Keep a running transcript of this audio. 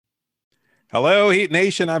Hello, Heat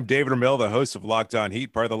Nation. I'm David Ramil, the host of Locked On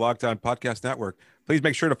Heat, part of the Locked On Podcast Network. Please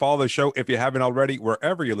make sure to follow the show if you haven't already,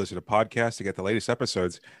 wherever you listen to podcasts to get the latest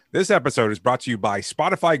episodes. This episode is brought to you by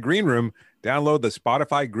Spotify Green Room. Download the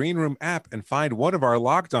Spotify Green Room app and find one of our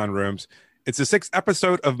Locked On rooms. It's the sixth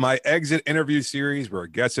episode of my exit interview series where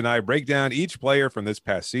guests and I break down each player from this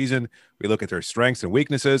past season. We look at their strengths and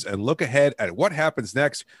weaknesses and look ahead at what happens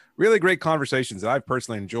next. Really great conversations that I've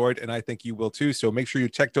personally enjoyed, and I think you will too. So make sure you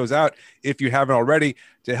check those out if you haven't already.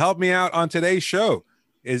 To help me out on today's show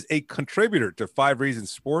is a contributor to 5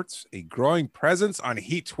 Reasons Sports, a growing presence on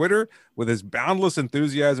Heat Twitter with his boundless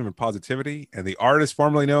enthusiasm and positivity, and the artist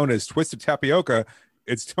formerly known as Twisted Tapioca.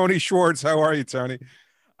 It's Tony Schwartz. How are you, Tony?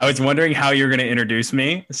 I was wondering how you're going to introduce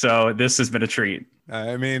me, so this has been a treat.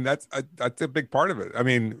 I mean, that's a big part of it. I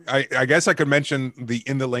mean, I guess I could mention the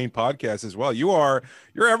In the Lane podcast as well. You're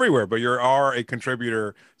everywhere, but you are a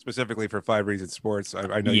contributor specifically for 5 Reasons Sports.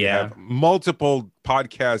 I know you have multiple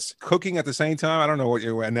podcasts cooking at the same time. I don't know what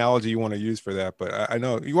your analogy you want to use for that, but I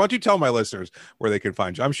know you want to tell my listeners where they can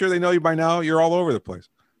find you. I'm sure they know you by now. You're all over the place.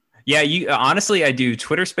 Yeah, honestly, I do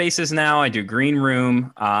Twitter Spaces now. I do Green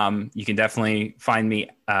Room. You can definitely find me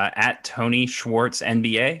at Tony Schwartz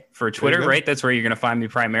NBA for Twitter, right? That's where you're going to find me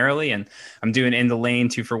primarily. And I'm doing In the Lane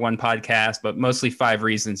 2-for-1 podcast, but mostly 5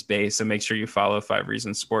 Reasons based. So make sure you follow 5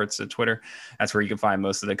 Reasons Sports at Twitter. That's where you can find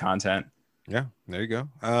most of the content. Yeah, there you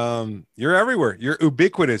go. You're everywhere. You're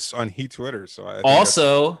ubiquitous on Heat Twitter. So I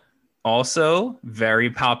also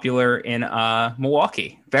very popular in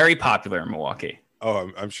Milwaukee. Very popular in Milwaukee.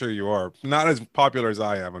 Oh, I'm sure you are. Not as popular as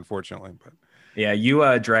I am, unfortunately. But yeah,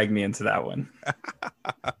 you dragged me into that one.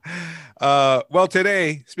 Well,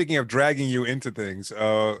 today, speaking of dragging you into things,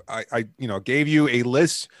 I gave you a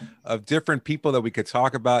list of different people that we could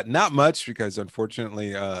talk about. Not much because,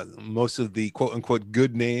 unfortunately, most of the quote unquote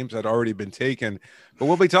good names had already been taken. But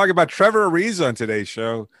we'll be talking about Trevor Ariza on today's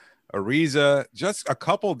show. Ariza, just a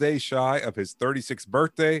couple days shy of his 36th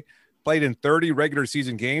birthday. Played in 30 regular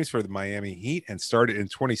season games for the Miami Heat and started in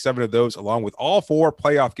 27 of those, along with all 4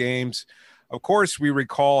 playoff games. Of course, we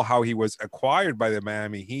recall how he was acquired by the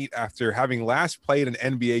Miami Heat after having last played an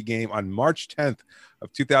NBA game on March 10th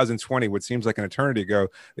of 2020, which seems like an eternity ago.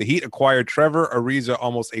 The Heat acquired Trevor Ariza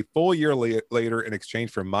almost a full year later in exchange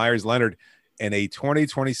for Myers Leonard and a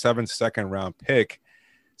 2027 second-round pick.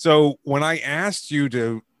 So when I asked you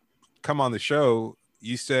to come on the show,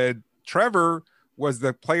 you said Trevor was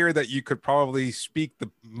the player that you could probably speak the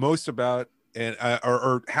most about and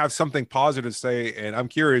or have something positive to say. And I'm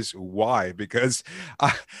curious why, because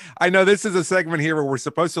I know this is a segment here where we're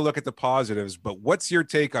supposed to look at the positives, but what's your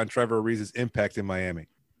take on Trevor Ariza's impact in Miami?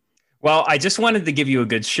 Well, I just wanted to give you a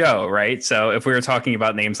good show, right? So if we were talking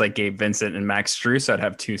about names like Gabe Vincent and Max Strus, I'd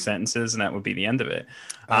have 2 sentences and that would be the end of it.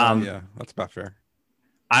 Yeah, that's about fair.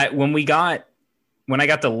 When I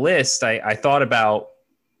got the list, I thought about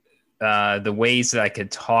the ways that I could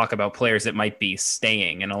talk about players that might be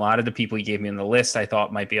staying. And a lot of the people he gave me on the list, I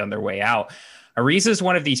thought might be on their way out. Ariza is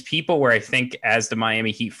one of these people where I think as the Miami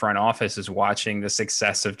Heat front office is watching the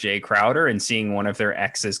success of Jay Crowder and seeing one of their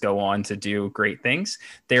exes go on to do great things,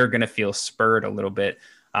 they're going to feel spurred a little bit.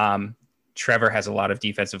 Trevor has a lot of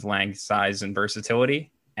defensive length, size, and versatility.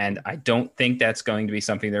 And I don't think that's going to be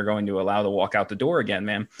something they're going to allow to walk out the door again,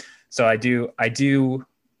 man. So I do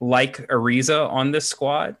like Ariza on this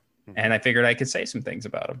squad. And I figured I could say some things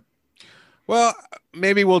about him. Well,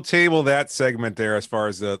 maybe we'll table that segment there as far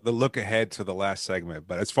as the look ahead to the last segment.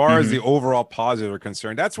 But as far as the overall positive are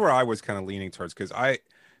concerned, that's where I was kind of leaning towards because I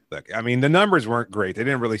mean, the numbers weren't great. They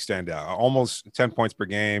didn't really stand out. Almost 10 points per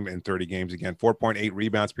game in 30 games again, 4.8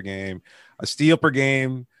 rebounds per game, a steal per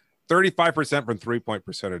game, 35% from 3-point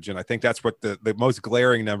percentage. And I think that's what the most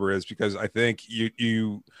glaring number is because I think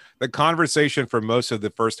the conversation for most of the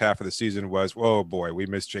first half of the season was, whoa, boy, we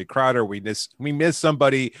miss Jay Crowder. We miss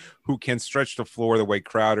somebody who can stretch the floor the way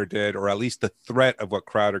Crowder did, or at least the threat of what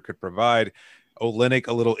Crowder could provide. Olynyk,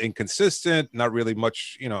 a little inconsistent, not really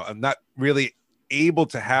much, not really able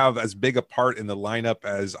to have as big a part in the lineup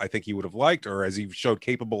as I think he would have liked, or as he showed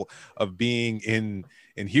capable of being in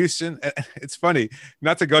Houston. It's funny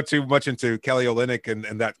not to go too much into Kelly Olynyk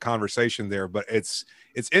and that conversation there, but it's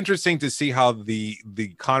interesting to see how the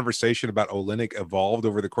conversation about Olynyk evolved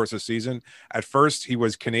over the course of the season. At first, he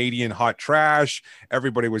was Canadian hot trash.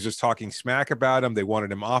 Everybody was just talking smack about him. They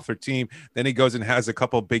wanted him off their team. Then he goes and has a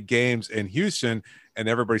couple big games in Houston, and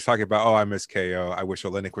everybody's talking about, oh, I miss KO. I wish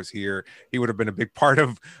Olynyk was here. He would have been a big part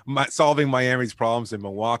of solving Miami's problems in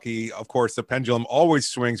Milwaukee. Of course, the pendulum always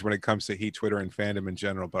swings when it comes to Heat Twitter and fandom in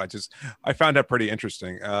general, but I found that pretty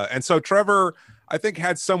interesting. And so Trevor, I think,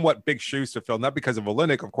 had somewhat big shoes to fill, not because of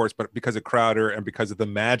Olynyk, of course, but because of Crowder and because of the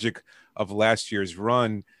magic of last year's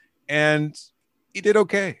run. And he did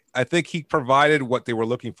okay. I think he provided what they were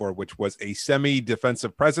looking for, which was a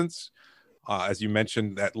semi-defensive presence. As you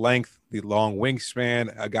mentioned, that length, the long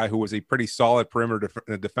wingspan, a guy who was a pretty solid perimeter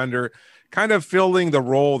defender, kind of filling the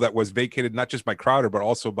role that was vacated not just by Crowder, but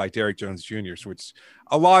also by Derrick Jones Jr., so it's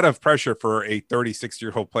a lot of pressure for a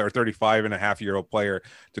 36-year-old player, 35-and-a-half-year-old player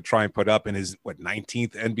to try and put up in his,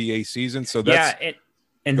 19th NBA season. So that's... Yeah,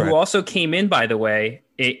 and who also came in, by the way,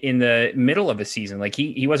 in the middle of a season. Like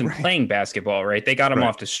he wasn't playing basketball, right? They got him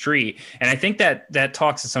off the street. And I think that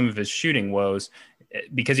talks to some of his shooting woes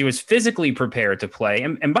because he was physically prepared to play.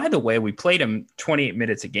 And by the way, we played him 28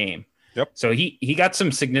 minutes a game. Yep. So he got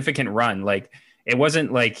some significant run. Like it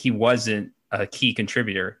wasn't like he wasn't a key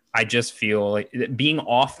contributor. I just feel like being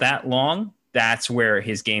off that long, that's where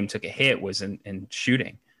his game took a hit, was in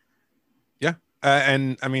shooting. Yeah.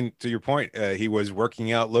 And I mean, to your point, he was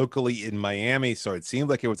working out locally in Miami, so it seemed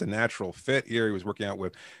like it was a natural fit here. He was working out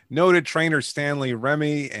with noted trainer Stanley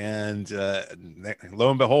Remy, and lo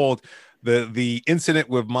and behold, the incident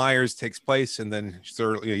with Myers takes place, and then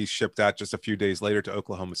certainly he's shipped out just a few days later to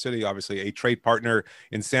Oklahoma City. Obviously, a trade partner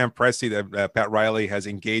in Sam Presti that Pat Riley has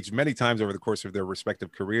engaged many times over the course of their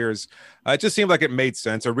respective careers. It just seemed like it made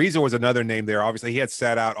sense. Ariza was another name there. Obviously, he had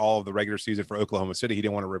sat out all of the regular season for Oklahoma City. He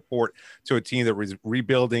didn't want to report to a team that was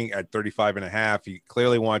rebuilding at 35 and a half. He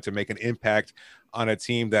clearly wanted to make an impact on a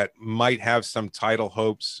team that might have some title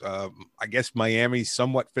hopes. I guess Miami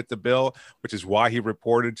somewhat fit the bill, which is why he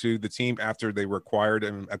reported to the team after they acquired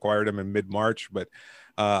him in mid-March. But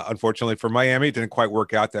unfortunately for Miami, it didn't quite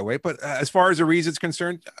work out that way. But as far as Ariza is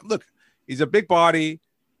concerned, look, he's a big body.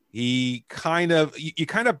 He you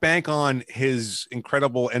kind of bank on his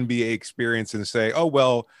incredible NBA experience and say, oh,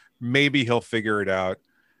 well, maybe he'll figure it out.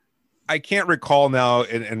 I can't recall now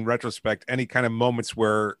in retrospect any kind of moments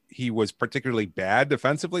where he was particularly bad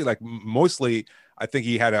defensively. Like mostly, I think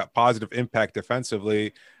he had a positive impact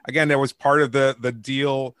defensively. Again, that was part of the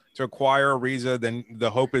deal to acquire Ariza. Then the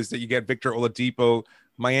hope is that you get Victor Oladipo.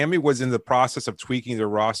 Miami was in the process of tweaking their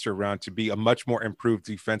roster around to be a much more improved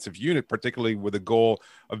defensive unit, particularly with the goal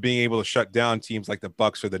of being able to shut down teams like the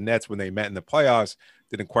Bucks or the Nets when they met in the playoffs.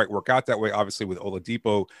 Didn't quite work out that way, obviously, with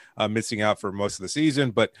Oladipo missing out for most of the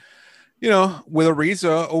season. But with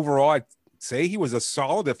Ariza overall, I'd say he was a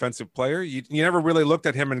solid defensive player. You never really looked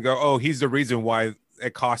at him and go, oh, he's the reason why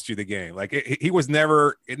it cost you the game. Like it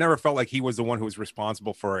never felt like he was the one who was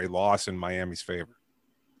responsible for a loss in Miami's favor.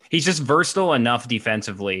 He's just versatile enough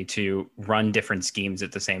defensively to run different schemes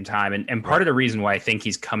at the same time. And part of the reason why I think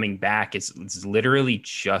he's coming back is literally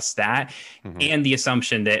just that. Mm-hmm. And the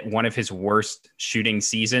assumption that one of his worst shooting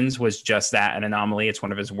seasons was just that, an anomaly. It's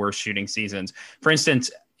one of his worst shooting seasons. For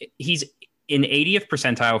instance, he's in 80th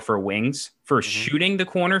percentile for wings for shooting the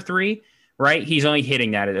corner three, right? He's only hitting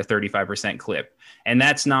that at a 35% clip. And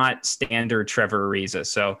that's not standard Trevor Ariza.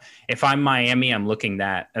 So if I'm Miami, I'm looking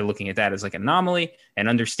at that as like an anomaly and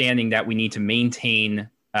understanding that we need to maintain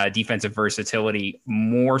defensive versatility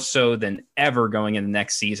more so than ever going in the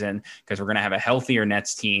next season, because we're going to have a healthier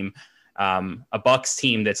Nets team, a Bucks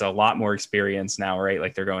team that's a lot more experienced now, right?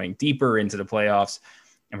 Like they're going deeper into the playoffs.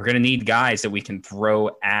 And we're going to need guys that we can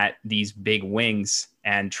throw at these big wings.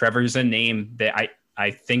 And Trevor's a name that I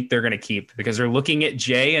think they're going to keep because they're looking at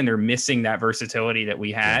Jay and they're missing that versatility that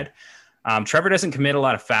we had. Trevor doesn't commit a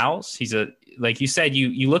lot of fouls. He's like you said,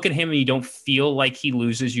 you look at him and you don't feel like he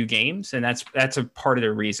loses you games. And that's a part of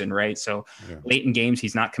the reason, right? So late in games,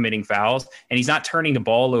 he's not committing fouls and he's not turning the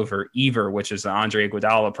ball over either, which is the Andre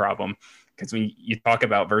Iguodala problem. Because when you talk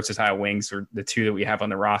about versatile wings, or the two that we have on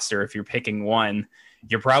the roster, if you're picking one,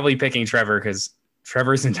 you're probably picking Trevor because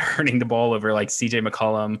Trevor isn't turning the ball over like CJ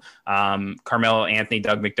McCollum, Carmelo Anthony,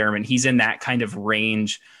 Doug McDermott. He's in that kind of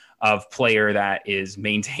range of player that is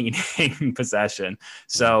maintaining possession.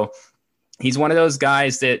 So he's one of those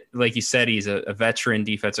guys that, like you said, he's a veteran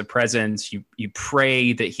defensive presence. You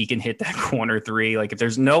pray that he can hit that corner three. Like if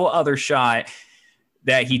there's no other shot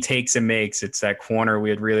that he takes and makes, it's that corner we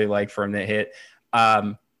would really like for him to hit.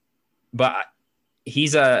 But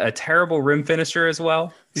he's a terrible rim finisher as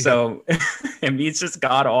well. So I mean, he's just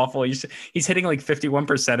god awful. He's hitting like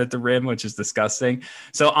 51% at the rim, which is disgusting.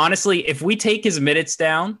 So honestly, if we take his minutes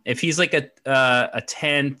down, if he's like a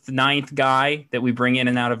 10th, 9th guy that we bring in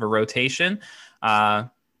and out of a rotation,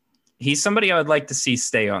 he's somebody I would like to see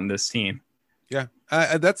stay on this team. Yeah,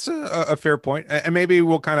 that's a fair point. And maybe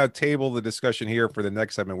we'll kind of table the discussion here for the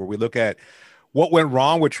next segment where we look at what went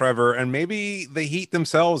wrong with Trevor, and maybe the Heat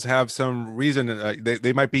themselves have some reason.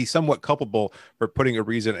 They might be somewhat culpable for putting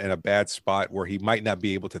Ariza in a bad spot where he might not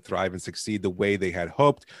be able to thrive and succeed the way they had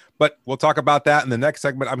hoped. But we'll talk about that in the next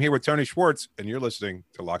segment. I'm here with Tony Schwartz, and you're listening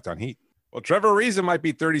to Locked On Heat. Well, Trevor Ariza might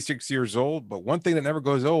be 36 years old, but one thing that never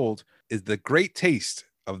goes old is the great taste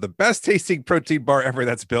of the best tasting protein bar ever.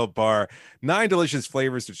 That's Built Bar. 9 delicious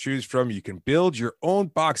flavors to choose from. You can build your own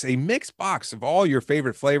box, a mixed box of all your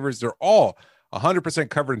favorite flavors. They're all 100%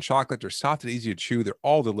 covered in chocolate. They're soft and easy to chew. They're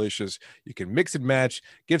all delicious. You can mix and match,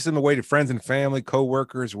 give them away to friends and family,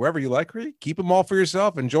 coworkers, wherever you like. Really keep them all for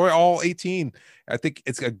yourself. Enjoy all 18. I think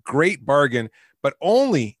it's a great bargain, but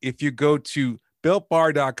only if you go to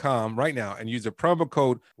builtbar.com right now and use the promo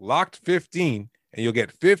code LOCKED15 and you'll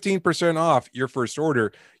get 15% off your first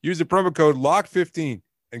order. Use the promo code LOCKED15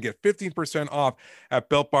 and get 15% off at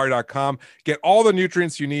builtbar.com. Get all the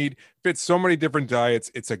nutrients you need, fits so many different diets.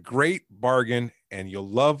 It's a great bargain and you'll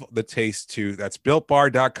love the taste too. That's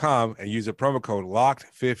builtbar.com and use the promo code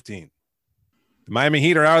LOCKED15. The Miami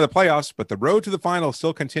Heat are out of the playoffs, but the road to the final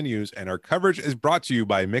still continues, and our coverage is brought to you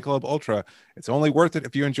by Michelob Ultra. It's only worth it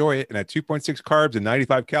if you enjoy it, and at 2.6 carbs and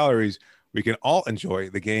 95 calories, we can all enjoy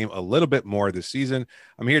the game a little bit more this season.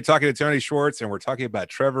 I'm here talking to Tony Schwartz, and we're talking about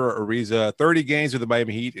Trevor Ariza, 30 games with the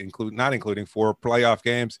Miami Heat, not including 4 playoff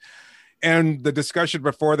games. And the discussion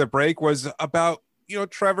before the break was about,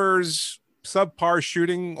 Trevor's subpar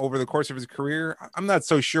shooting over the course of his career. I'm not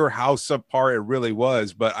so sure how subpar it really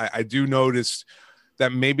was, but I do notice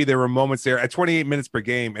that maybe there were moments there at 28 minutes per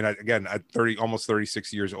game. And again, at almost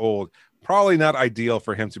 36 years old, probably not ideal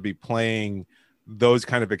for him to be playing those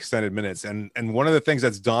kind of extended minutes. And one of the things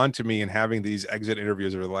that's dawned to me in having these exit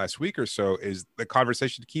interviews over the last week or so is the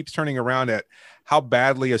conversation keeps turning around at how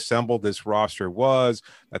badly assembled this roster was,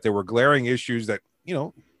 that there were glaring issues that,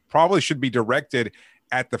 probably should be directed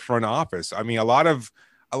at the front office. I mean, a lot of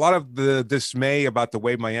the dismay about the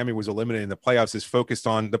way Miami was eliminated in the playoffs is focused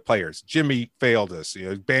on the players. Jimmy failed us.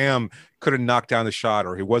 Bam couldn't knock down the shot,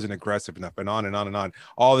 or he wasn't aggressive enough, and on and on and on.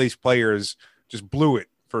 All these players just blew it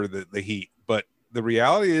for the Heat. But the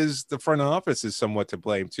reality is the front office is somewhat to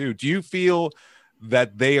blame too. Do you feel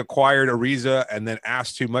that they acquired Ariza and then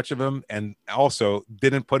asked too much of him and also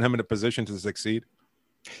didn't put him in a position to succeed?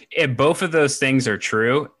 Both of those things are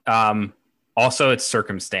true. Also, it's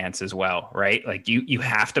circumstance as well, right? Like you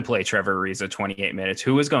have to play Trevor Ariza 28 minutes.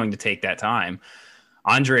 Who is going to take that time?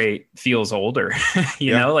 Andre feels older,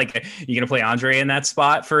 you know, like you're going to play Andre in that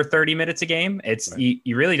spot for 30 minutes a game. It's right.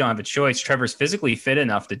 You really don't have a choice. Trevor's physically fit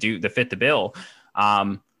enough to fit the bill.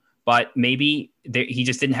 But maybe he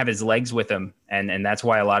just didn't have his legs with him. And that's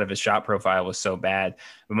why a lot of his shot profile was so bad.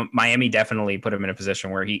 Miami definitely put him in a position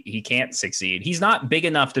where he can't succeed. He's not big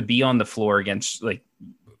enough to be on the floor against like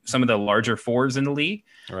some of the larger fours in the league.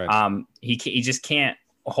 Right. He just can't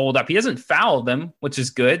hold up. He doesn't foul them, which is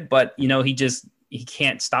good, but he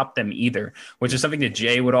can't stop them either, which is something that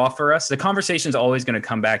Jay would offer us. The conversation is always going to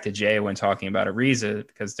come back to Jay when talking about Ariza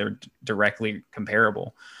because they're directly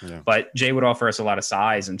comparable. Yeah. But Jay would offer us a lot of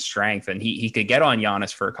size and strength, and he could get on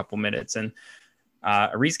Giannis for a couple minutes. And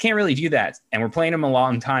Ariza can't really do that, and we're playing him a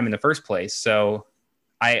long time in the first place. So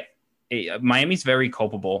Miami's very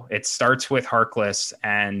culpable. It starts with Harkless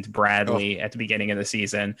and Bradley at the beginning of the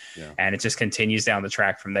season, and it just continues down the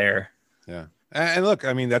track from there. Yeah. And look,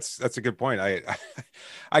 I mean, that's a good point.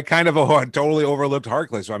 I kind of totally overlooked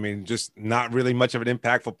Harkless. I mean, just not really much of an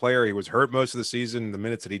impactful player. He was hurt most of the season. The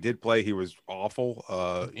minutes that he did play, he was awful,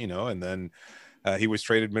 and then he was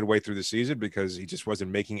traded midway through the season because he just wasn't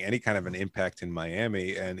making any kind of an impact in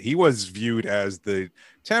Miami. And he was viewed as the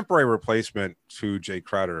temporary replacement to Jay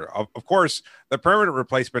Crowder. Of course, the permanent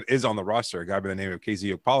replacement is on the roster, a guy by the name of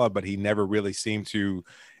KZ Okpala, but he never really seemed to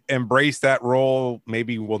embrace that role.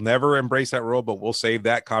 Maybe we'll never embrace that role, but we'll save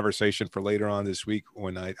that conversation for later on this week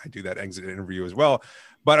when I do that exit interview as well.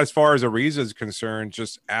 But as far as Ariza is concerned,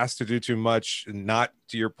 just asked to do too much, not,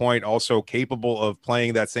 to your point, also capable of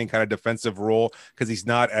playing that same kind of defensive role because he's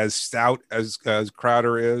not as stout as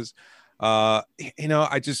Crowder is. I'm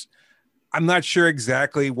not sure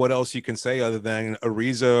exactly what else you can say other than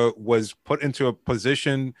Ariza was put into a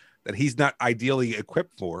position that he's not ideally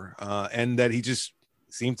equipped for, and that he just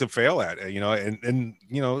seemed to fail at, and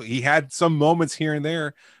he had some moments here and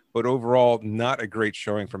there, but overall not a great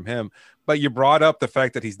showing from him. But you brought up the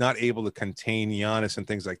fact that he's not able to contain Giannis and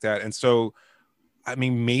things like that. And so, I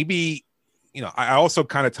mean, maybe I also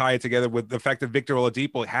kind of tie it together with the fact that Victor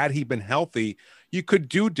Oladipo, had he been healthy, you could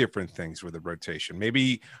do different things with the rotation.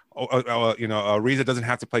 Maybe, Ariza doesn't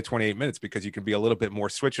have to play 28 minutes because you can be a little bit more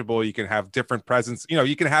switchable. You can have different presence.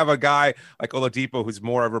 You can have a guy like Oladipo who's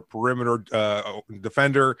more of a perimeter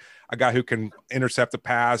defender, a guy who can intercept the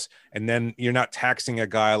pass, and then you're not taxing a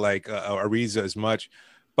guy like Ariza as much.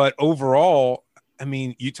 But overall, I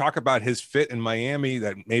mean, you talk about his fit in Miami,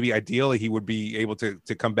 that maybe ideally he would be able to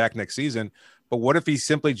come back next season. But what if he's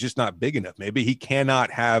simply just not big enough? Maybe he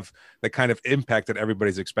cannot have the kind of impact that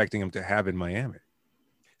everybody's expecting him to have in Miami.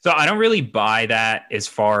 So I don't really buy that as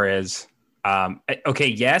far as, okay,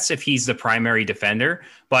 yes, if he's the primary defender,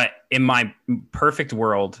 but in my perfect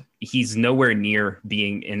world, he's nowhere near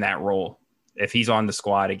being in that role if he's on the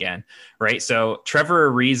squad again, right? So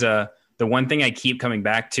Trevor Ariza, the one thing I keep coming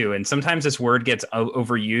back to, and sometimes this word gets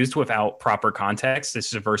overused without proper context,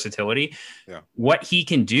 this is versatility. Yeah. What he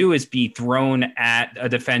can do is be thrown at a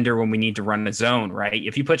defender when we need to run a zone, right?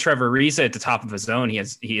 If you put Trevor Ariza at the top of a zone,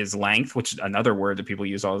 he has length, which is another word that people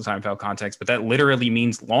use all the time without context, but that literally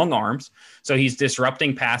means long arms. So he's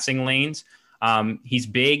disrupting passing lanes. He's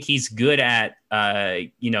big. He's good at,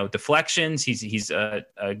 deflections. He's a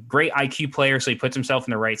great IQ player. So he puts himself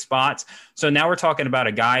in the right spots. So now we're talking about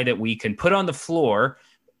a guy that we can put on the floor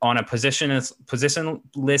on a positionless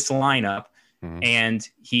lineup, and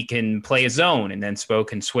he can play a zone, and then Spo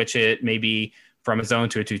can switch it maybe from a zone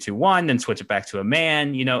to a 2-2-1, then switch it back to a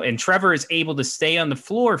man, and Trevor is able to stay on the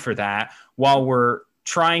floor for that while we're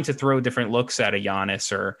trying to throw different looks at a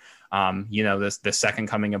Giannis or, the second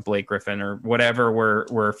coming of Blake Griffin or whatever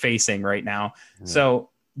we're facing right now. Yeah. So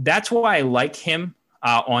that's why I like him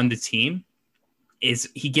on the team, is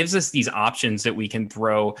he gives us these options that we can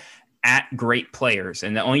throw at great players.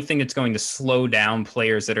 And the only thing that's going to slow down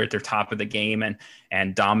players that are at their top of the game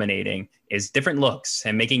and dominating is different looks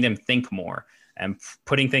and making them think more and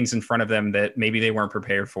putting things in front of them that maybe they weren't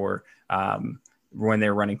prepared for when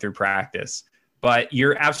they're running through practice. But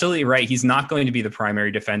you're absolutely right. He's not going to be the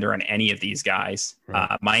primary defender on any of these guys.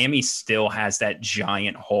 Right. Miami still has that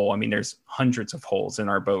giant hole. I mean, there's hundreds of holes in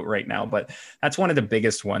our boat right now, but that's one of the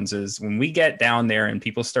biggest ones is when we get down there and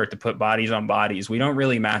people start to put bodies on bodies, we don't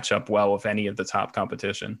really match up well with any of the top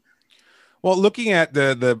competition. Well, looking at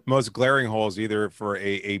the most glaring holes, either for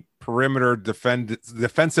a perimeter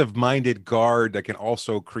defensive-minded guard that can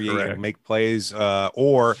also create and make plays,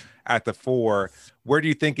 or at the four, where do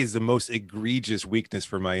you think is the most egregious weakness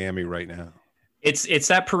for Miami right now? It's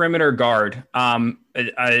that perimeter guard.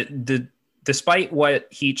 Despite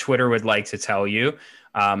what Heat Twitter would like to tell you,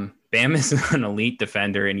 Bam is an elite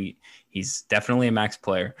defender, and he's definitely a max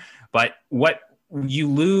player. But what you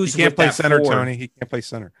lose, he can't play center, Tony. He can't play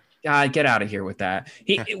center. Get out of here with that.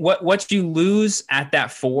 What you lose at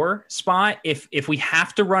that 4 spot, if we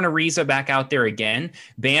have to run Ariza back out there again,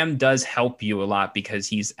 Bam does help you a lot because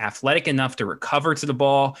he's athletic enough to recover to the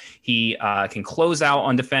ball. He can close out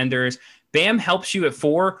on defenders. Bam helps you at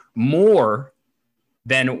 4 more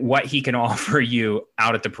than what he can offer you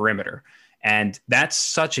out at the perimeter. And that's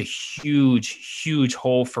such a huge, huge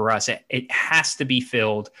hole for us. It has to be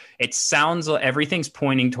filled. It sounds like everything's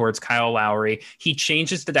pointing towards Kyle Lowry. He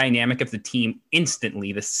changes the dynamic of the team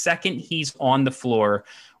instantly. The second he's on the floor,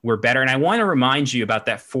 we're better. And I want to remind you about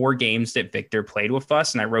that 4 games that Victor played with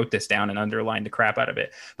us. And I wrote this down and underlined the crap out of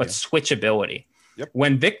it. But switchability. Yep.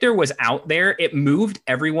 When Victor was out there, it moved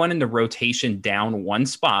everyone in the rotation down 1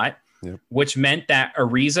 spot, which meant that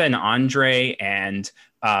Ariza and Andre and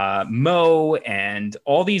Mo and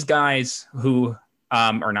all these guys who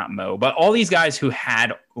or not Mo, but all these guys who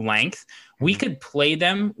had length, we could play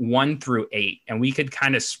them 1 through 8 and we could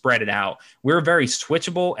kind of spread it out. We were very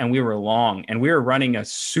switchable and we were long and we were running a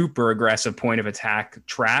super aggressive point of attack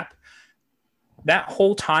trap. That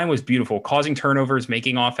whole time was beautiful, causing turnovers,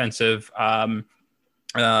 making offensive,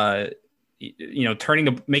 making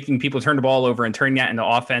people turn the ball over and turning that into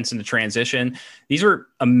offense in the transition. These were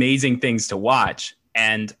amazing things to watch.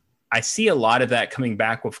 And I see a lot of that coming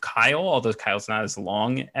back with Kyle, although Kyle's not as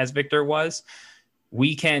long as Victor was.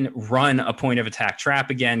 We can run a point of attack trap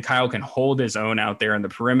again. Kyle can hold his own out there in the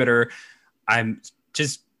perimeter.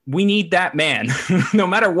 We need that man. No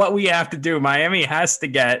matter what we have to do, Miami has to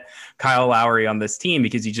get Kyle Lowry on this team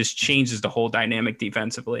because he just changes the whole dynamic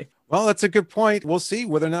defensively. Well, that's a good point. We'll see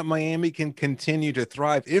whether or not Miami can continue to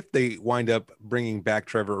thrive if they wind up bringing back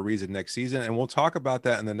Trevor Ariza next season. And we'll talk about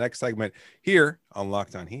that in the next segment here on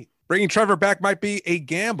Locked On Heat. Bringing Trevor back might be a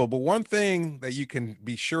gamble, but one thing that you can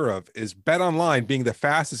be sure of is Bet Online being the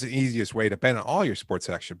fastest and easiest way to bet on all your sports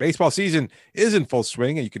action. Baseball season is in full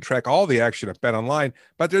swing, and you can track all the action at Bet Online,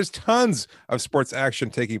 but there's tons of sports action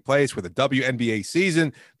taking place with the WNBA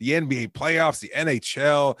season, the NBA playoffs, the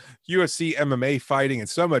NHL, UFC, MMA fighting, and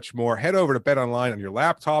so much more. Head over to Bet Online on your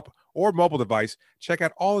laptop or mobile device. Check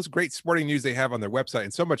out all this great sporting news they have on their website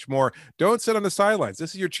and so much more. Don't sit on the sidelines.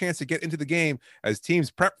 This is your chance to get into the game as teams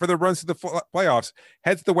prep for the runs to the playoffs.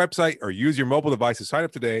 Head to the website or use your mobile device to sign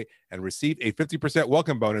up today and receive a 50%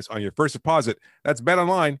 welcome bonus on your first deposit. That's Bet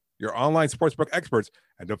Online, your online sportsbook experts.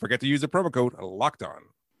 And don't forget to use the promo code LOCKEDON.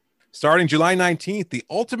 Starting July 19th, the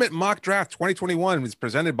Ultimate Mock Draft 2021 is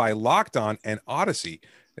presented by Locked On and Odyssey.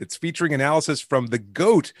 It's featuring analysis from the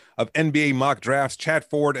GOAT of NBA mock drafts, Chad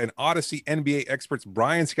Ford, and Odyssey NBA experts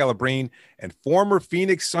Brian Scalabrine and former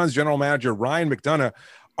Phoenix Suns general manager Ryan McDonough.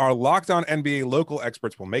 Our Locked On NBA local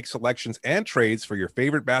experts will make selections and trades for your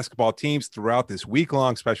favorite basketball teams throughout this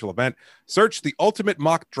week-long special event. Search the Ultimate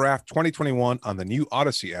Mock Draft 2021 on the new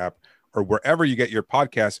Odyssey app or wherever you get your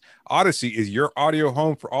podcasts. Odyssey is your audio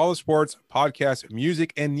home for all the sports, podcasts,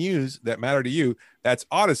 music, and news that matter to you. That's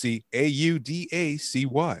Odyssey,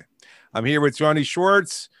 Audacy. I'm here with Johnny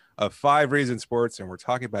Schwartz of 5 Reasons Sports, and we're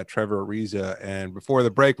talking about Trevor Ariza. And before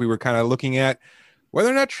the break, we were kind of looking at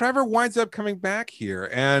whether or not Trevor winds up coming back here.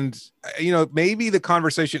 And, maybe the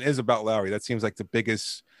conversation is about Lowry. That seems like the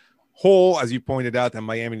biggest hole, as you pointed out, that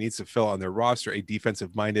Miami needs to fill on their roster, a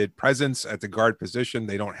defensive-minded presence at the guard position.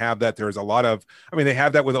 They don't have that. There's a lot of, they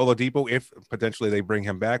have that with Oladipo if potentially they bring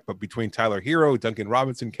him back, but between Tyler Hero, Duncan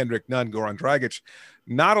Robinson, Kendrick Nunn, Goran Dragic,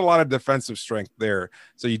 not a lot of defensive strength there.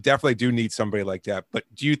 So you definitely do need somebody like that. But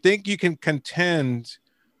do you think you can contend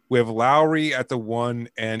with Lowry at the 1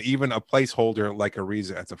 and even a placeholder like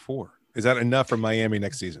Ariza at the 4? Is that enough for Miami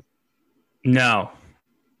next season? No.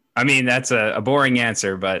 That's a boring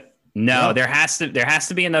answer, but no, there has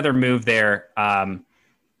to be another move there.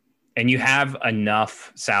 And you have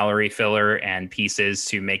enough salary filler and pieces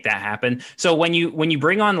to make that happen. So when you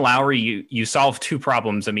bring on Lowry, you solve 2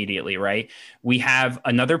 problems immediately, right? We have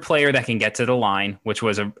another player that can get to the line, which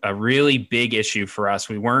was a really big issue for us.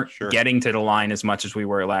 We weren't getting to the line as much as we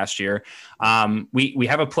were last year. We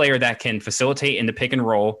have a player that can facilitate in the pick and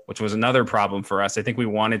roll, which was another problem for us. I think we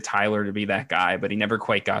wanted Tyler to be that guy, but he never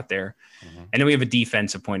quite got there. Mm-hmm. And then we have a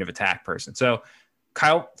defensive point of attack person. So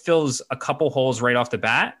Kyle fills a couple holes right off the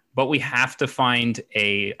bat, but we have to find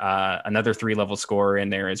another 3-level scorer in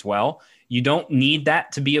there as well. You don't need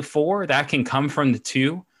that to be a 4. That can come from the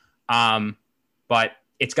 2, but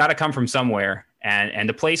it's got to come from somewhere. And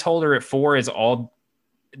the placeholder at 4 is all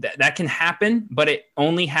that can happen, but it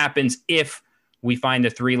only happens if we find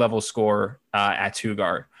a 3-level scorer at 2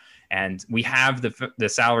 guard. And we have the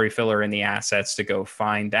salary filler and the assets to go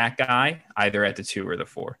find that guy either at the 2 or the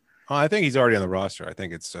 4. Oh, I think he's already on the roster. I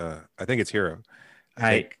think it's Hero.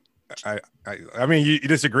 You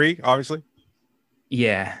disagree, obviously.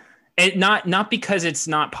 Yeah, not because it's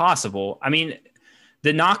not possible.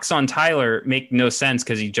 The knocks on Tyler make no sense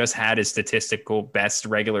because he just had his statistical best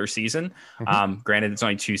regular season. Mm-hmm. Granted, it's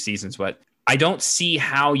only 2 seasons, but I don't see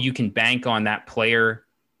how you can bank on that player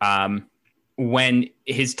when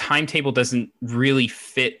his timetable doesn't really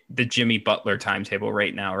fit the Jimmy Butler timetable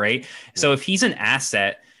right now, right? Yeah. So if he's an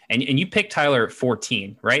asset and you pick Tyler at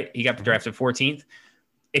 14, right? He got drafted 14th.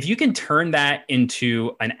 If you can turn that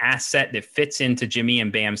into an asset that fits into Jimmy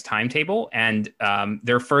and Bam's timetable and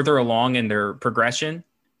they're further along in their progression,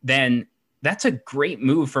 then that's a great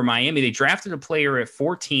move for Miami. They drafted a player at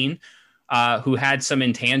 14 who had some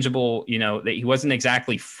intangible, that he wasn't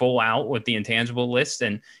exactly full out with the intangible list.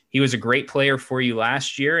 And he was a great player for you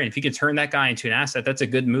last year. And if you could turn that guy into an asset, that's a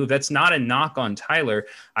good move. That's not a knock on Tyler.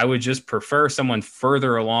 I would just prefer someone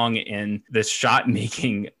further along in this shot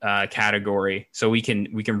making category. So we can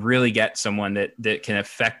really get someone that can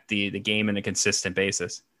affect the game on a consistent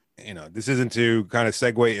basis. This isn't to kind of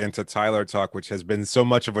segue into Tyler talk, which has been so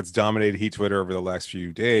much of what's dominated Heat Twitter over the last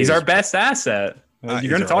few days. He's our best asset.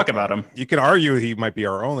 You're going to talk about him. You can argue he might be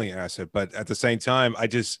our only asset, but at the same time,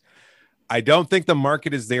 I don't think the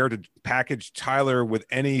market is there to package Tyler with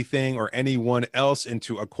anything or anyone else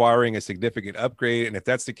into acquiring a significant upgrade. And if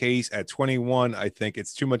that's the case at 21, I think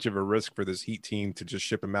it's too much of a risk for this Heat team to just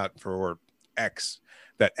ship him out for X.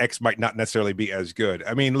 That X might not necessarily be as good.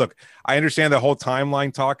 Look, I understand the whole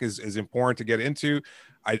timeline talk is important to get into.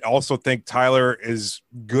 I also think Tyler is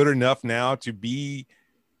good enough now to be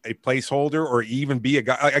a placeholder or even be a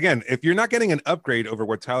guy. Again, if you're not getting an upgrade over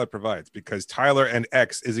what Tyler provides, because Tyler and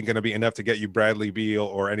X isn't going to be enough to get you Bradley Beal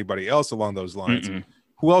or anybody else along those lines.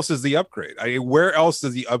 who else is the upgrade? Where else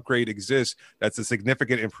does the upgrade exist that's a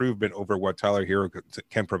significant improvement over what Tyler Hero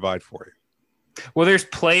can provide for you? Well, there's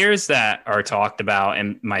players that are talked about,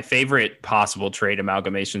 and my favorite possible trade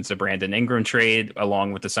amalgamation is the Brandon Ingram trade,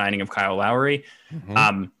 along with the signing of Kyle Lowry.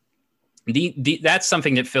 Mm-hmm. That's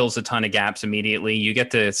something that fills a ton of gaps immediately. You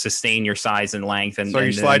get to sustain your size and length. And so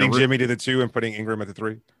you're sliding Jimmy to the 2 and putting Ingram at the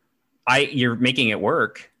 3? You're making it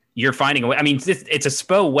work. You're finding a way. I mean, it's a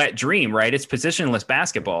Spo wet dream, right? It's positionless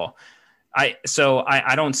basketball. I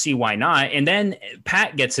don't see why not. And then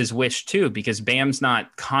Pat gets his wish too, because Bam's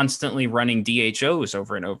not constantly running DHOs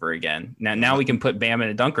over and over again. Now we can put Bam in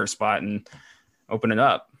a dunker spot and open it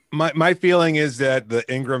up. My feeling is that the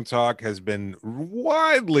Ingram talk has been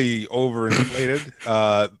widely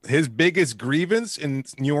overinflated. His biggest grievance in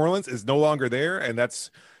New Orleans is no longer there, and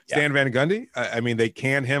that's Stan Van Gundy. I mean, they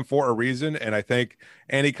canned him for a reason, and I think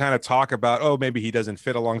any kind of talk about, oh, maybe he doesn't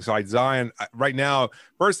fit alongside Zion. Right now,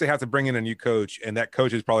 first they have to bring in a new coach, and that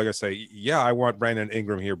coach is probably going to say, yeah, I want Brandon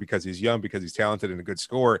Ingram here because he's young, because he's talented and a good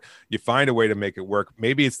scorer. You find a way to make it work.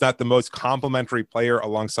 Maybe it's not the most complimentary player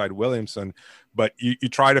alongside Williamson, but you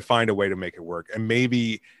try to find a way to make it work. And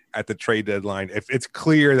maybe at the trade deadline, if it's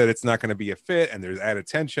clear that it's not going to be a fit and there's added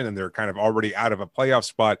tension and they're kind of already out of a playoff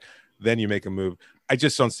spot, then you make a move. I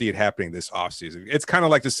just don't see it happening this offseason. It's kind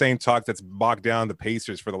of like the same talk that's bogged down the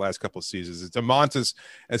Pacers for the last couple of seasons. It's Domantas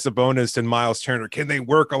and Sabonis and Miles Turner. Can they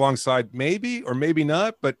work alongside? Maybe or maybe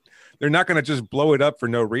not, but they're not going to just blow it up for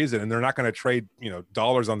no reason, and they're not going to trade,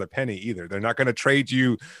 dollars on the penny either. They're not going to trade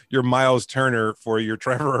you your Miles Turner for your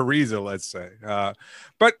Trevor Ariza, let's say.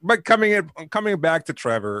 But coming back to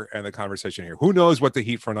Trevor and the conversation here, who knows what the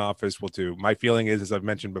Heat front office will do? My feeling is, as I've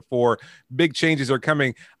mentioned before, big changes are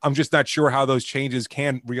coming. I'm just not sure how those changes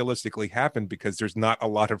can realistically happen because there's not a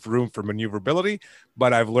lot of room for maneuverability.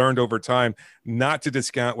 But I've learned over time not to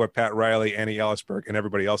discount what Pat Riley, Annie Ellisberg, and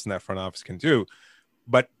everybody else in that front office can do.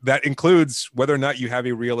 But that includes whether or not you have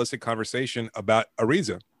a realistic conversation about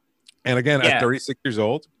Ariza. And again, at 36 years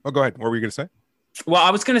old. Oh, go ahead. What were you going to say? Well, I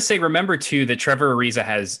was going to say, remember too, that Trevor Ariza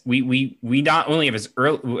has, we not only have his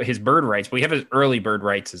bird rights, but we have his early bird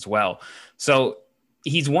rights as well. So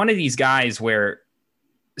he's one of these guys where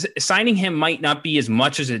signing him might not be as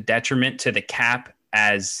much as a detriment to the cap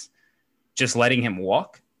as just letting him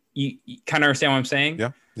walk. You kind of understand what I'm saying?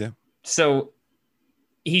 Yeah. Yeah. So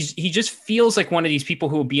he just feels like one of these people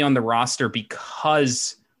who will be on the roster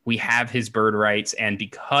because we have his bird rights and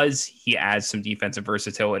because he adds some defensive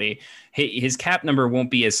versatility. His cap number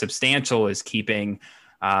won't be as substantial as keeping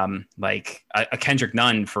like a Kendrick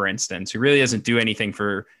Nunn, for instance, who really doesn't do anything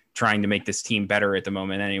for trying to make this team better at the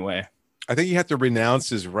moment anyway. I think you have to renounce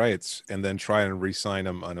his rights and then try and re-sign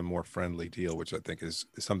him on a more friendly deal, which I think is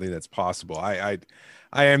something that's possible. I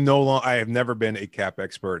have never been a cap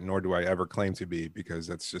expert, nor do I ever claim to be, because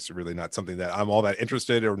that's just really not something that I'm all that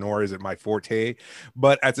interested in, nor is it my forte.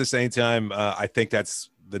 But at the same time, I think that's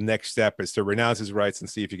the next step, is to renounce his rights and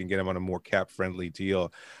see if you can get him on a more cap-friendly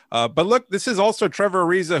deal. But look, this is also Trevor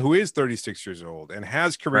Ariza, who is 36 years old and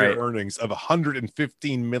has career earnings of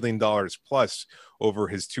 $115 million plus over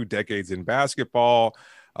his 2 decades in basketball.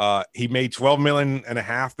 He made $12.5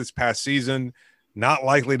 million this past season. Not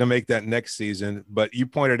likely to make that next season, but you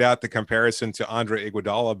pointed out the comparison to Andre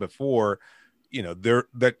Iguodala before.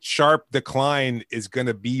 That sharp decline is going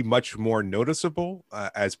to be much more noticeable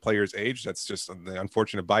as players age. That's just the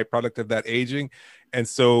unfortunate byproduct of that aging. And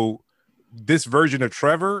so this version of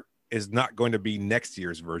Trevor is not going to be next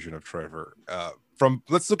year's version of Trevor.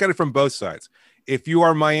 Let's look at it from both sides. If you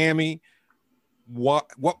are Miami, what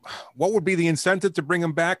would be the incentive to bring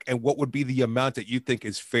him back, and what would be the amount that you think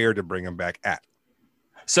is fair to bring him back at?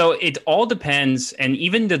 So it all depends, and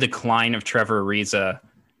even the decline of Trevor Ariza,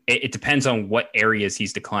 it depends on what areas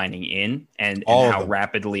he's declining in and how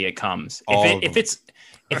rapidly it comes. If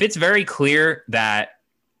it's very clear that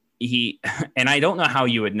he, and I don't know how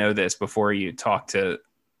you would know this before you talk to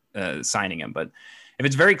signing him, but if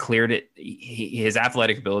it's very clear that his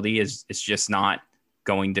athletic ability is just not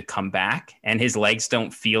going to come back and his legs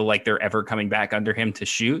don't feel like they're ever coming back under him to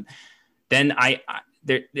shoot, then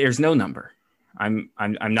there's no number. I'm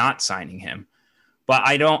not signing him. But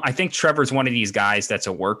I think Trevor's one of these guys that's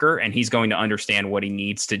a worker, and he's going to understand what he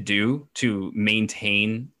needs to do to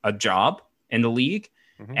maintain a job in the league.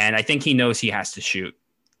 Mm-hmm. And I think he knows he has to shoot.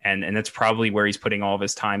 And that's probably where he's putting all of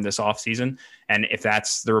his time this offseason. And if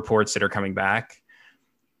that's the reports that are coming back,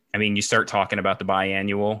 I mean, you start talking about the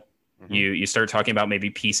biannual. Mm-hmm. You start talking about maybe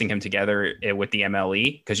piecing him together with the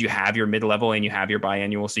MLE, because you have your mid-level and you have your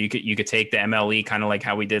biannual. So you could take the MLE kind of like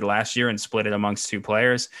how we did last year and split it amongst 2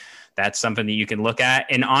 players. That's something that you can look at.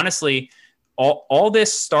 And honestly, all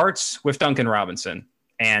this starts with Duncan Robinson.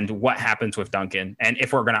 and what happens with Duncan, and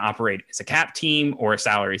if we're going to operate as a cap team or a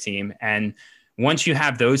salary team. And once you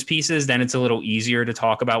have those pieces, then it's a little easier to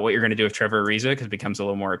talk about what you're going to do with Trevor Ariza, because it becomes a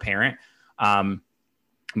little more apparent.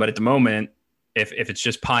 But at the moment, if it's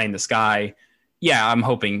just pie in the sky, yeah, I'm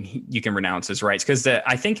hoping you can renounce his rights, because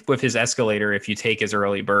I think with his escalator, if you take his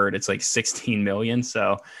early bird, it's like 16 million.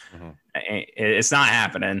 So it's not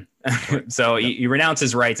happening. So you renounce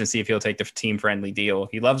his rights and see if he'll take the team friendly deal.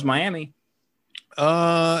 He loves Miami.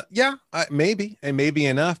 Yeah, maybe, and maybe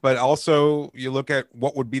enough, but also you look at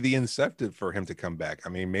what would be the incentive for him to come back. I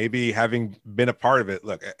mean, maybe having been a part of it,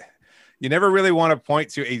 look, you never really want to point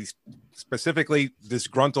to a specifically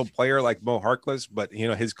disgruntled player like Mo Harkless, but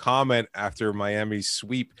his comment after Miami's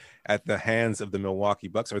sweep at the hands of the Milwaukee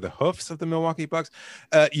Bucks, or the hoofs of the Milwaukee Bucks,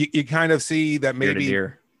 you kind of see that maybe,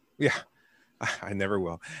 yeah, I never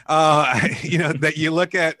will. That you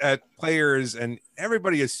look at players and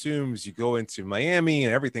everybody assumes you go into Miami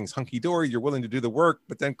and everything's hunky dory. You're willing to do the work,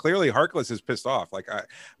 but then clearly Harkless is pissed off. Like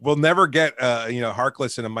we'll never get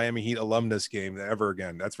Harkless in a Miami Heat alumnus game ever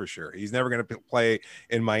again. That's for sure. He's never going to play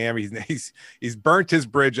in Miami. He's burnt his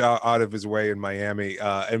bridge out of his way in Miami.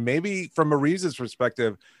 And maybe from Ariza's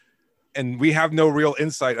perspective, and we have no real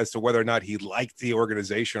insight as to whether or not he liked the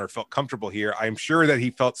organization or felt comfortable here. I'm sure that he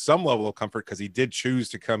felt some level of comfort because he did choose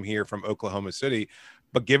to come here from Oklahoma City.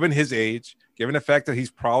 But given his age, given the fact that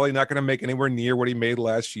he's probably not going to make anywhere near what he made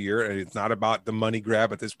last year, and it's not about the money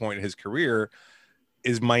grab at this point in his career,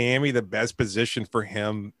 is Miami the best position for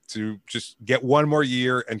him to just get one more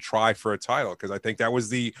year and try for a title? Because I think that was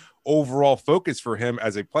the overall focus for him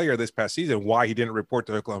as a player this past season. Why he didn't report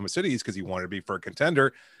to Oklahoma City is because he wanted to be for a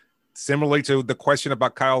contender. Similarly to the question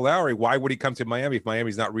about Kyle Lowry, why would he come to Miami if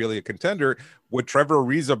Miami's not really a contender? Would Trevor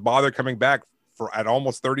Ariza bother coming back at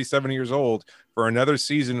almost 37 years old for another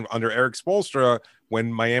season under Eric Spoelstra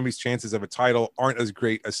when Miami's chances of a title aren't as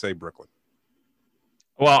great as, say, Brooklyn?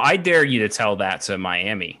 Well, I dare you to tell that to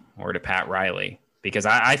Miami or to Pat Riley, because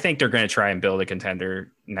I think they're going to try and build a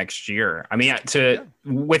contender next year. I mean,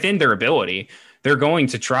 within their ability, they're going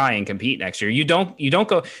to try and compete next year. You don't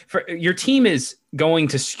go for your team is going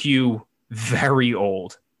to skew very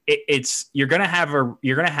old. You're going to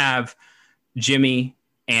have Jimmy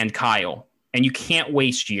and Kyle, and you can't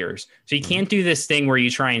waste years. So you can't do this thing where you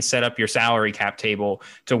try and set up your salary cap table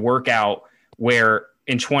to work out where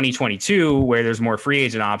in 2022, where there's more free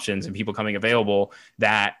agent options and people coming available,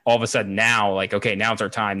 that all of a sudden now, like, okay, now's our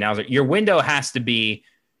time. Your window has to be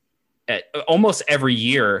almost every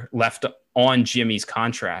year left on Jimmy's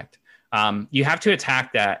contract. You have to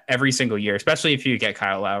attack that every single year, especially if you get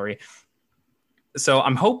Kyle Lowry. So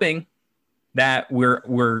I'm hoping that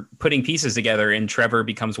we're putting pieces together and Trevor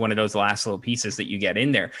becomes one of those last little pieces that you get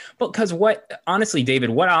in there. But because honestly, David,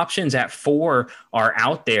 what options at 4 are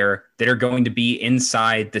out there that are going to be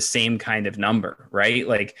inside the same kind of number, right?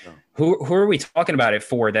 Like who are we talking about at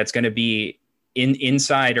 4 that's going to be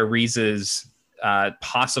inside Ariza's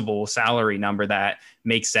possible salary number that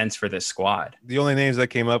makes sense for this squad? The only names I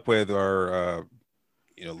came up with are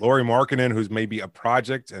Lauri Markkanen, who's maybe a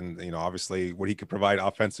project, and obviously what he could provide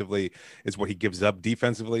offensively is what he gives up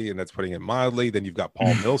defensively, and that's putting it mildly. Then you've got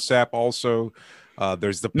Paul Millsap also.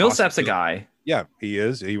 There's the Millsap's a guy. Yeah, he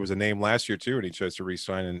is. He was a name last year too, and he chose to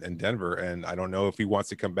re-sign in Denver. And I don't know if he wants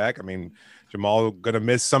to come back. I mean, Jamal going to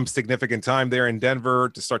miss some significant time there in Denver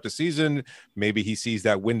to start the season. Maybe he sees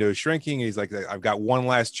that window shrinking. He's like, I've got one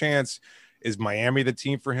last chance. Is Miami the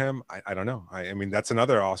team for him? I don't know. I mean, that's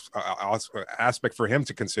another aspect for him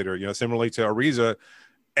to consider. Similarly to Ariza,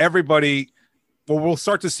 everybody. Well, we'll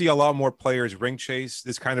start to see a lot more players ring chase.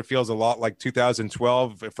 This kind of feels a lot like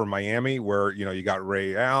 2012 for Miami, where you got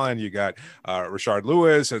Ray Allen, you got Rashard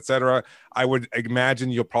Lewis, etc. I would imagine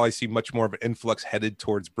you'll probably see much more of an influx headed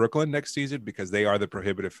towards Brooklyn next season because they are the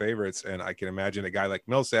prohibitive favorites, and I can imagine a guy like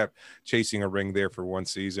Millsap chasing a ring there for one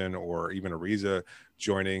season, or even Ariza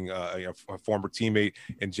joining a former teammate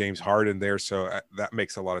in James Harden there. So that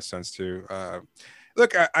makes a lot of sense too.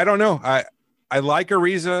 Look, I don't know. I like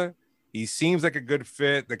Ariza. He seems like a good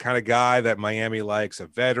fit, the kind of guy that Miami likes, a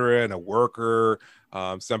veteran, a worker,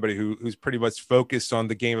 somebody who's pretty much focused on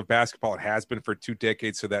the game of basketball. It has been for 2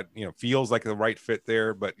 decades, so that feels like the right fit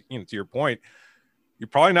there. But to your point, you're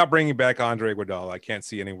probably not bringing back Andre Iguodala. I can't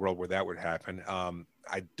see any world where that would happen.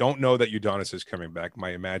 I don't know that Udonis is coming back.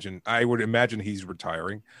 I would imagine he's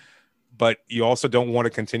retiring, but you also don't want to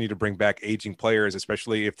continue to bring back aging players,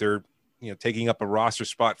 especially if they're taking up a roster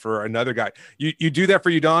spot for another guy. You do that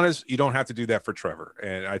for Udonis, you don't have to do that for Trevor.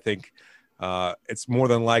 And I think it's more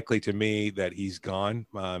than likely to me that he's gone,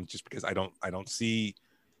 just because I don't see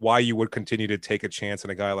why you would continue to take a chance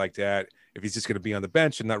on a guy like that. if he's just going to be on the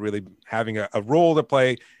bench and not really having a role to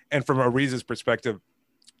play. And from Ariza's perspective,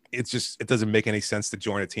 it doesn't make any sense to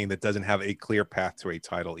join a team that doesn't have a clear path to a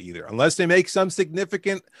title either, unless they make some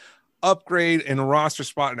significant upgrade in a roster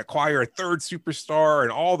spot and acquire a third superstar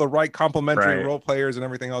and all the right complementary role players and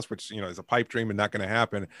everything else, which, is a pipe dream and not going to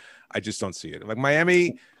happen. I just don't see it. Like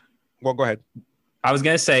Miami. Well, go ahead. I was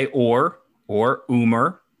going to say, or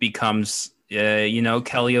Umer becomes, Kelly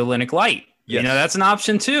Olynyk light. Yes. That's an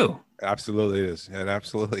option too. Absolutely is. It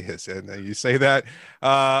absolutely is. And you say that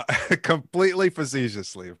completely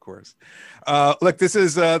facetiously, of course. Look, this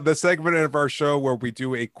is the segment of our show where we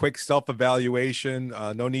do a quick self-evaluation.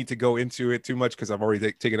 No need to go into it too much because I've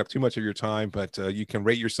already taken up too much of your time, but you can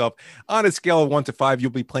rate yourself on a scale of 1 to 5. You'll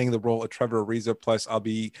be playing the role of Trevor Ariza, plus I'll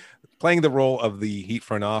be playing the role of the Heat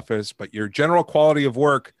front office. But your general quality of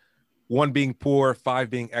work, 1 being poor, 5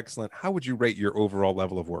 being excellent, how would you rate your overall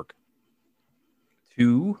level of work?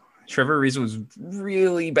 2. Trevor Ariza was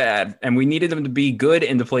really bad, and we needed him to be good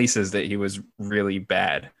in the places that he was really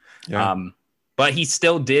bad. Yeah. But he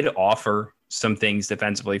still did offer some things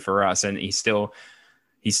defensively for us, and he still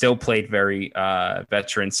played very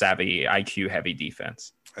veteran savvy, IQ heavy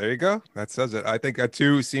defense. There you go. That says it. I think a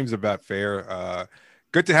 2 seems about fair.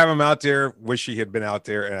 Good to have him out there. Wish he had been out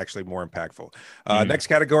there and actually more impactful. Next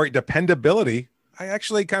category, dependability. I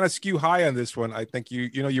actually kind of skew high on this one. I think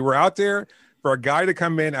you were out there for a guy to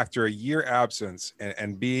come in after a year absence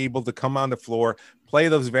and be able to come on the floor, play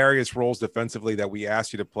those various roles defensively that we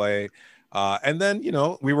asked you to play. And then,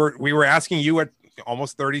 we were asking you at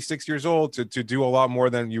almost 36 years old to do a lot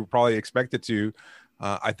more than you probably expected to.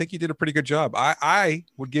 I think you did a pretty good job. I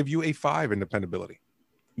would give you a 5 in dependability.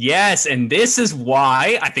 Yes, and this is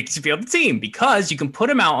why I think you should be on the team, because you can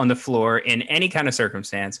put him out on the floor in any kind of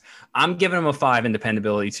circumstance. I'm giving him a 5 in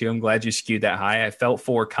dependability too. I'm glad you skewed that high. I felt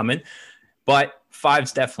 4 coming. But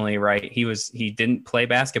 5's definitely right. He didn't play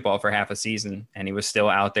basketball for half a season, and he was still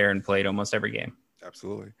out there and played almost every game.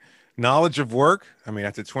 Absolutely. Knowledge of work. I mean,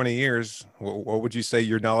 after 20 years, what would you say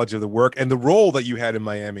your knowledge of the work and the role that you had in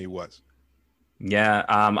Miami was? Yeah,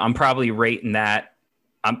 I'm probably rating that.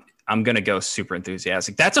 I'm going to go super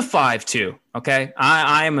enthusiastic. That's a 5 too. Okay.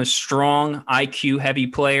 I am a strong IQ heavy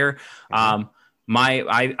player. Mm-hmm.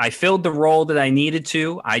 I filled the role that I needed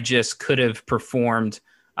to. I just could have performed.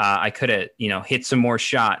 I could have, hit some more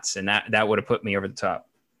shots, and that would have put me over the top.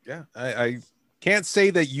 Yeah. I can't say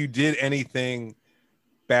that you did anything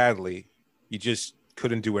badly. You just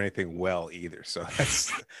couldn't do anything well either. So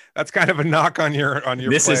that's kind of a knock on your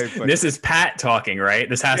this play. This is Pat talking, right?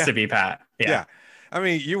 This has to be Pat. Yeah. I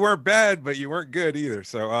mean, you weren't bad, but you weren't good either.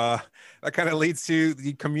 So that kind of leads to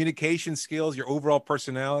the communication skills, your overall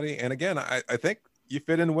personality. And again, I think you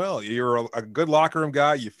fit in well. You're a good locker room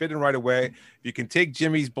guy. You fit in right away. You can take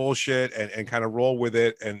Jimmy's bullshit and kind of roll with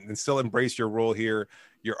it and still embrace your role here.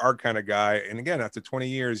 You're our kind of guy. And again, after 20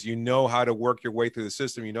 years, you know how to work your way through the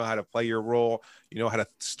system. You know how to play your role. You know how to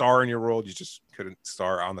star in your role. You just couldn't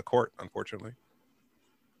star on the court, unfortunately.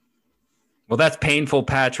 Well, that's painful,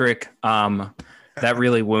 Patrick. That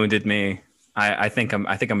really wounded me. I think I'm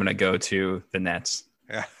going to go to the Nets.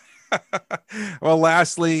 Yeah. Well,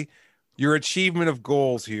 lastly, your achievement of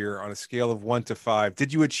goals here on a scale of 1 to 5.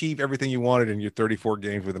 Did you achieve everything you wanted in your 34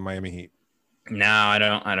 games with the Miami Heat? No,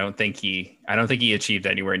 I don't think he achieved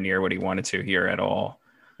anywhere near what he wanted to here at all.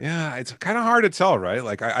 Yeah, it's kind of hard to tell, right?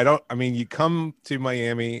 Like I mean, you come to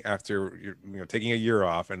Miami after you're taking a year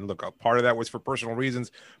off, and look, a part of that was for personal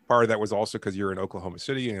reasons. Part of that was also because you're in Oklahoma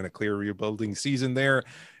City and in a clear rebuilding season there.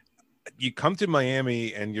 You come to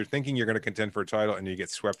Miami and you're thinking you're going to contend for a title, and you get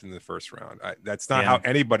swept in the first round. That's not how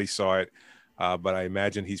anybody saw it, but I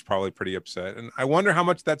imagine he's probably pretty upset. And I wonder how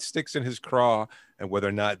much that sticks in his craw and whether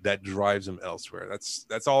or not that drives him elsewhere.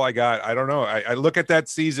 That's all I got. I don't know. I look at that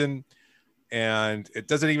season, and it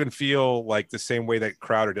doesn't even feel like the same way that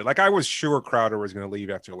Crowder did. Like, I was sure Crowder was going to leave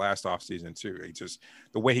after last offseason too. He just,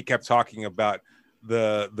 the way he kept talking about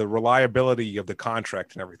the reliability of the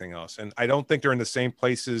contract and everything else. And I don't think they're in the same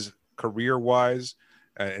places career-wise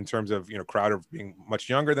in terms of, Crowder being much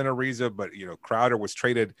younger than Ariza, but, Crowder was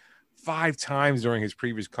traded 5 times during his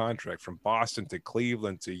previous contract, from Boston to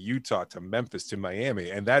Cleveland to Utah to Memphis to Miami.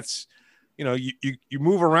 And that's, you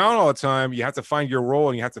move around all the time. You have to find your role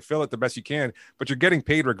and you have to fill it the best you can, but you're getting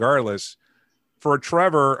paid regardless. For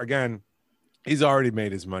Trevor, again, he's already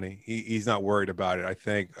made his money. He's not worried about it. I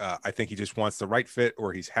think he just wants the right fit,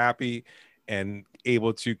 or he's happy and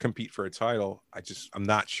able to compete for a title. I'm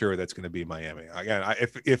not sure that's going to be Miami. Again,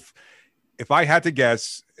 if I had to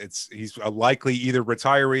guess, he's a likely either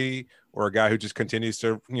retiree or a guy who just continues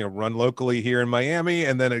to run locally here in Miami,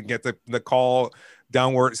 and then get the call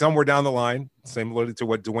somewhere down the line, similar to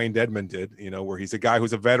what Dwayne Dedman did, where he's a guy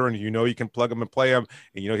who's a veteran, you can plug him and play him,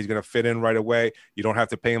 and he's going to fit in right away. You don't have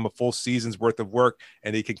to pay him a full season's worth of work,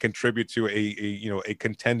 and he can contribute to a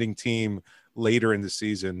contending team later in the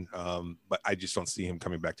season. But I just don't see him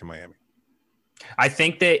coming back to Miami. I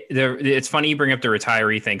think that it's funny you bring up the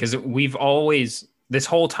retiree thing, because this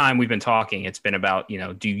whole time we've been talking, it's been about,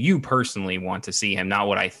 do you personally want to see him, not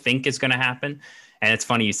what I think is going to happen. And it's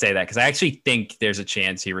funny you say that, because I actually think there's a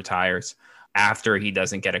chance he retires after he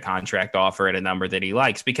doesn't get a contract offer at a number that he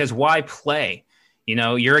likes, because why play?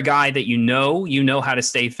 You're a guy that you know how to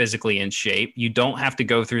stay physically in shape. You don't have to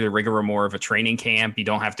go through the rigmarole of a training camp. You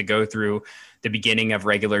don't have to go through the beginning of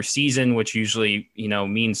regular season, which usually,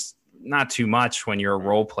 means not too much when you're a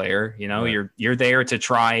role player. Right. You're there to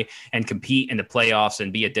try and compete in the playoffs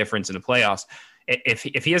and be a difference in the playoffs. If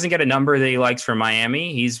he doesn't get a number that he likes from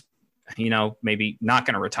Miami, he's maybe not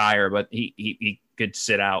going to retire, but he could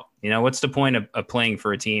sit out. What's the point of playing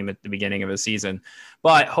for a team at the beginning of a season?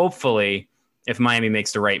 But hopefully, if Miami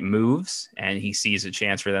makes the right moves and he sees a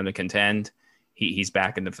chance for them to contend, he's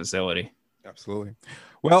back in the facility. Absolutely.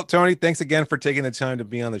 Well, Tony, thanks again for taking the time to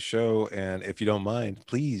be on the show. And if you don't mind,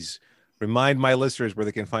 please remind my listeners where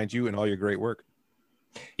they can find you and all your great work.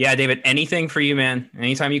 Yeah, David, anything for you, man.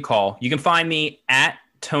 Anytime you call. You can find me at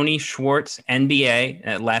Tony Schwartz,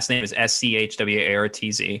 NBA. Last name is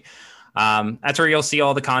SCHWARTZ. That's where you'll see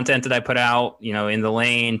all the content that I put out, in the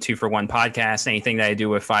lane, 2 for 1 podcast, anything that I do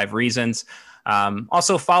with 5 Reasons.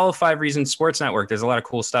 Also follow 5 Reasons Sports Network. There's a lot of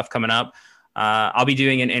cool stuff coming up. I'll be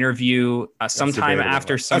doing an intervieu sometime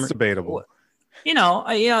after summer. That's debatable.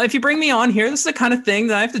 If you bring me on here, this is the kind of thing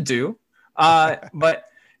that I have to do. But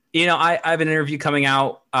I have an interview coming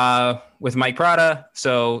out with Mike Prada,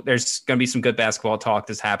 so there's going to be some good basketball talk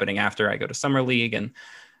that's happening after I go to summer league, and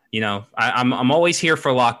I'm always here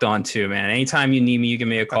for Locked On too, man. Anytime you need me, you give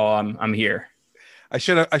me a call. I'm here. I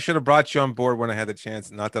should have brought you on board when I had the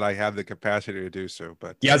chance. Not that I have the capacity to do so,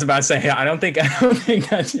 but yeah, I was about to say I don't think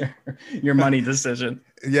that's your money decision.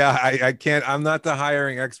 Yeah, I can't. I'm not the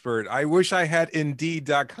hiring expert. I wish I had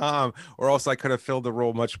Indeed.com, or else I could have filled the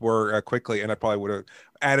role much more quickly, and I probably would have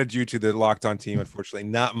added you to the Locked On team. Unfortunately,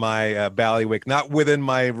 not my bailiwick, not within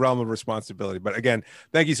my realm of responsibility. But again,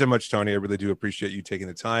 thank you so much, Tony. I really do appreciate you taking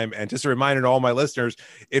the time. And just a reminder to all my listeners,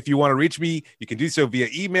 if you want to reach me, you can do so via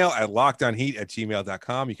email at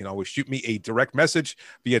lockedonheat@gmail.com. You can always shoot me a direct message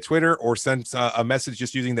via Twitter, or send a message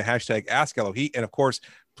just using the hashtag AskLOHeat. And of course,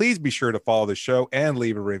 please be sure to follow the show and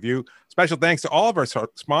leave a review. Special thanks to all of our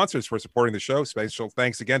sponsors for supporting the show. Special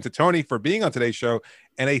thanks again to Tony for being on today's show.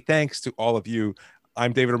 And a thanks to all of you.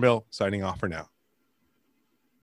 I'm David Ramil, signing off for now.